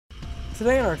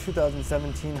Today in our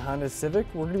 2017 Honda Civic,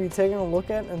 we're going to be taking a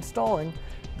look at installing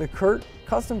the CURT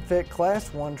Custom-Fit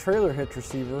Class 1 Trailer Hitch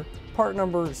Receiver, part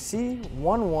number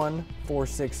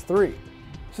C11463.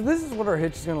 So this is what our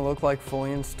hitch is going to look like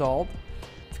fully installed.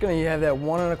 It's going to have that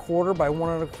 1 1/4 by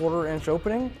 1 1/4 inch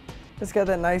opening. It's got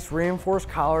that nice reinforced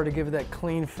collar to give it that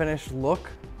clean finished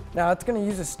look. Now it's going to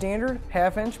use a standard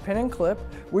 1/2 inch pin and clip,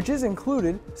 which is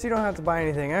included, so you don't have to buy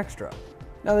anything extra.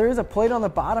 Now there is a plate on the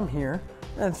bottom here,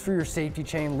 and it's for your safety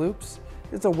chain loops.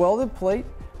 It's a welded plate,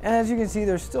 and as you can see,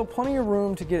 there's still plenty of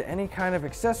room to get any kind of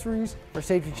accessories or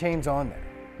safety chains on there.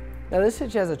 Now this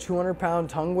hitch has a 200-pound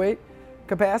tongue weight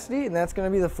capacity, and that's going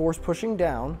to be the force pushing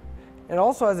down. It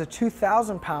also has a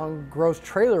 2,000-pound gross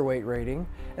trailer weight rating,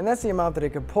 and that's the amount that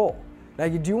it could pull. Now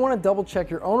you do want to double check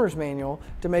your owner's manual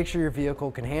to make sure your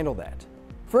vehicle can handle that.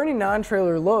 For any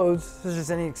non-trailer loads, such as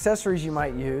any accessories you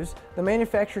might use, the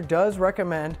manufacturer does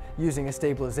recommend using a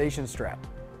stabilization strap.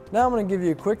 Now I'm going to give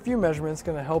you a quick few measurements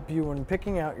going to help you when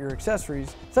picking out your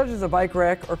accessories, such as a bike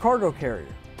rack or cargo carrier.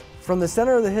 From the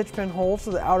center of the hitch pin hole to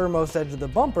the outermost edge of the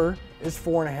bumper is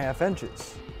 4.5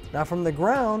 inches. Now from the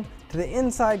ground to the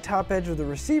inside top edge of the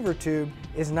receiver tube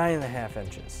is 9.5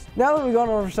 inches. Now that we've gone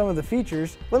over some of the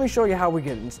features, let me show you how we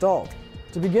get it installed.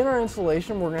 To begin our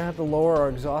installation, we're going to have to lower our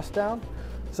exhaust down.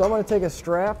 So I'm going to take a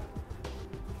strap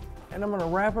and I'm going to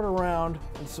wrap it around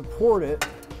and support it.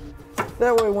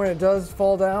 That way when it does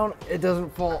fall down, it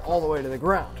doesn't fall all the way to the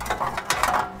ground.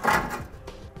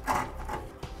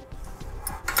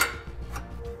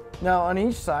 Now on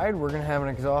each side, we're going to have an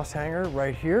exhaust hanger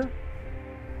right here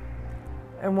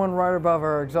and one right above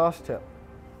our exhaust tip.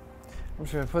 I'm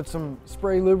just going to put some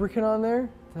spray lubricant on there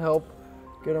to help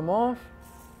get them off.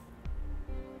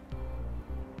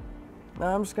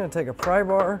 Now I'm just going to take a pry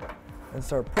bar and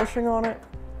start pushing on it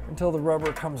until the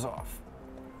rubber comes off.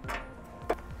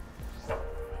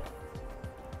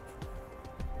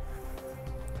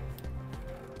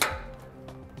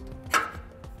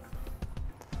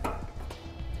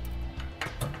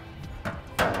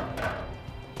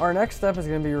 Our next step is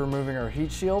going to be removing our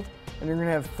heat shield, and you're going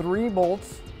to have 3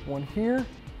 bolts, one here,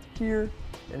 here,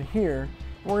 and here.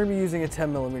 We're going to be using a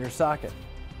 10mm socket.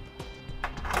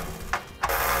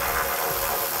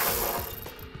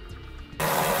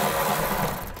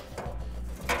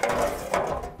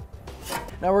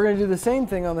 Now we're going to do the same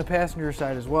thing on the passenger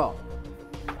side as well.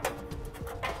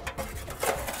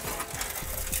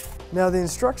 Now the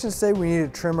instructions say we need to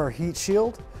trim our heat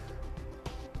shield,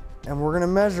 and we're going to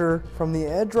measure from the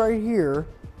edge right here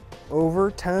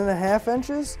over 10.5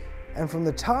 inches, and from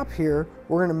the top here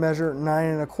we're going to measure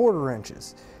 9 1/4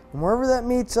 inches. And wherever that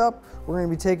meets up, we're going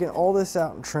to be taking all this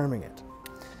out and trimming it.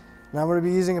 Now I'm going to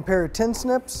be using a pair of tin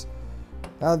snips.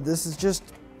 Now this is just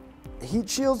heat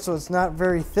shield, so it's not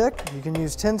very thick. You can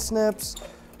use tin snips,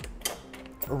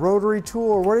 a rotary tool,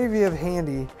 or whatever you have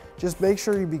handy. Just make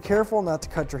sure you be careful not to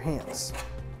cut your hands.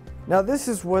 Now this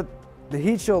is what the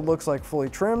heat shield looks like fully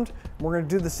trimmed. We're going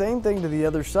to do the same thing to the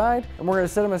other side, and we're going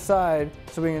to set them aside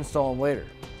so we can install them later.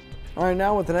 All right,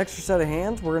 now with an extra set of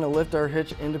hands, we're going to lift our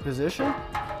hitch into position.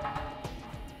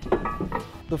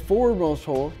 The forwardmost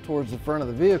hole towards the front of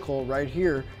the vehicle right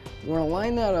here, we're going to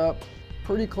line that up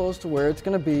pretty close to where it's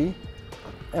going to be,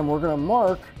 and we're going to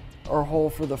mark our hole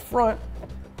for the front.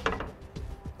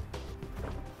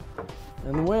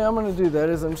 And the way I'm going to do that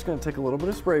is I'm just going to take a little bit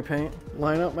of spray paint,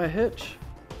 line up my hitch,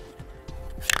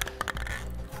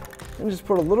 and just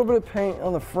put a little bit of paint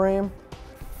on the frame,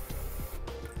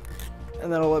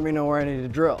 and that'll let me know where I need to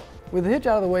drill. With the hitch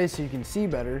out of the way so you can see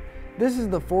better, this is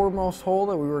the forwardmost hole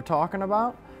that we were talking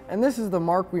about, and this is the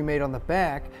mark we made on the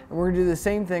back, and we're going to do the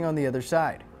same thing on the other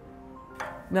side.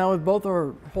 Now with both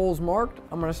our holes marked,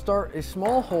 I'm going to start a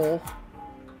small hole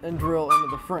and drill into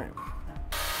the frame.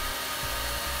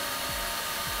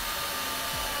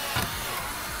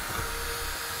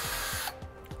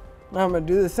 Now I'm going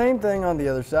to do the same thing on the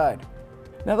other side.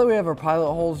 Now that we have our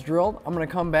pilot holes drilled, I'm going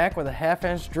to come back with a 1/2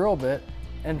 inch drill bit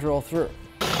and drill through.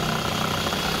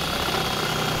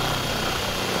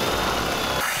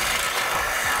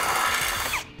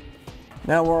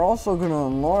 Now we're also going to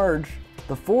enlarge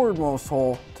the forwardmost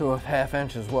hole to a 1/2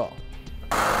 inch as well.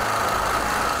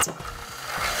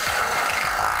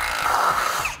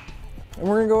 And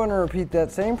we're going to go in and repeat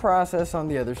that same process on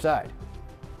the other side.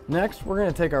 Next, we're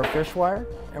going to take our fish wire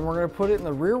and we're going to put it in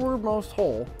the rearwardmost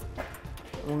hole.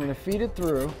 We're going to feed it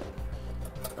through,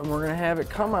 and we're going to have it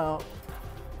come out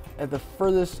at the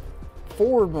furthest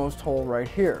forwardmost hole right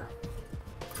here.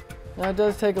 Now it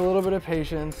does take a little bit of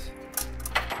patience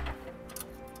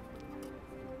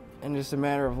and just a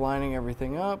matter of lining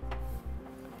everything up.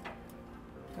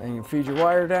 And you feed your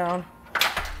wire down.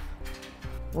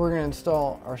 we're going to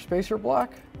install our spacer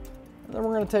block, and then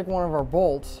we're going to take one of our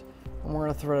bolts and we're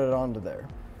going to thread it onto there.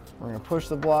 We're going to push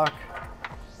the block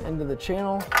into the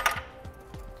channel,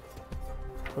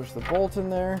 push the bolt in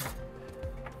there,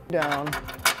 down,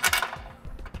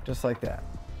 just like that.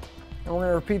 And we're going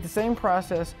to repeat the same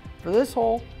process for this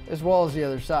hole as well as the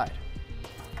other side.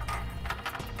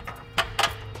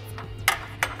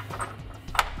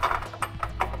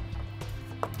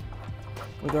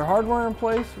 With our hardware in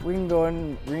place, we can go ahead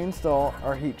and reinstall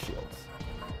our heat shields.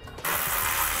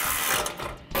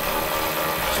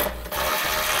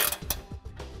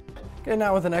 Okay,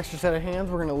 now with an extra set of hands,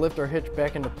 we're going to lift our hitch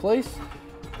back into place,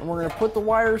 and we're going to put the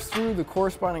wires through the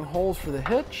corresponding holes for the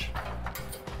hitch.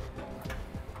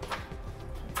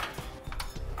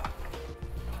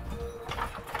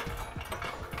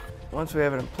 Once we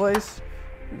have it in place,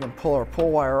 we can pull our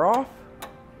pull wire off,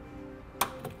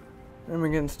 and we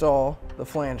can install the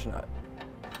flange nut.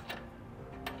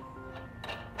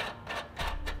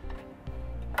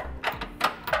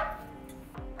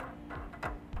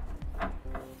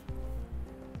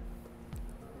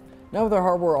 Now with our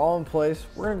hardware all in place,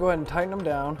 we're going to go ahead and tighten them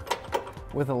down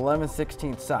with an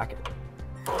 11/16 socket.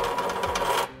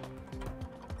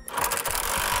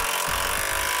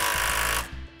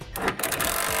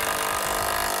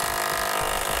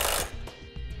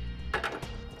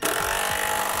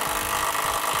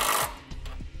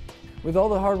 With all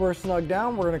the hardware snugged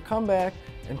down, we're going to come back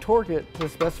and torque it to the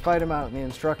specified amount in the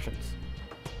instructions.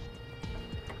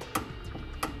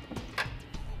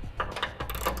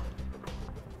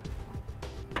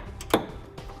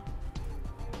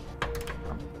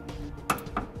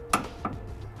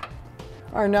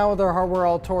 All right, now with our hardware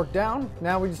all torqued down,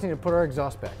 now we just need to put our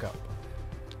exhaust back up.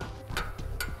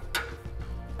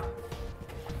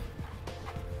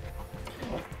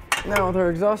 Now with our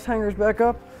exhaust hangers back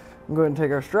up, I'm going to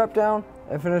take our strap down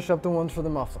and finish up the ones for the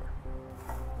muffler.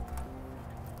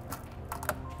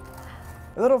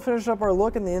 That'll finish up our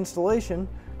look in the installation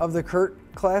of the CURT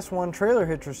Class 1 Trailer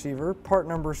Hitch Receiver, part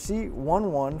number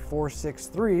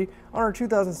C11463 on our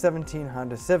 2017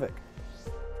 Honda Civic.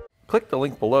 Click the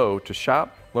link below to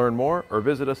shop, learn more, or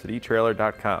visit us at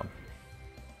etrailer.com.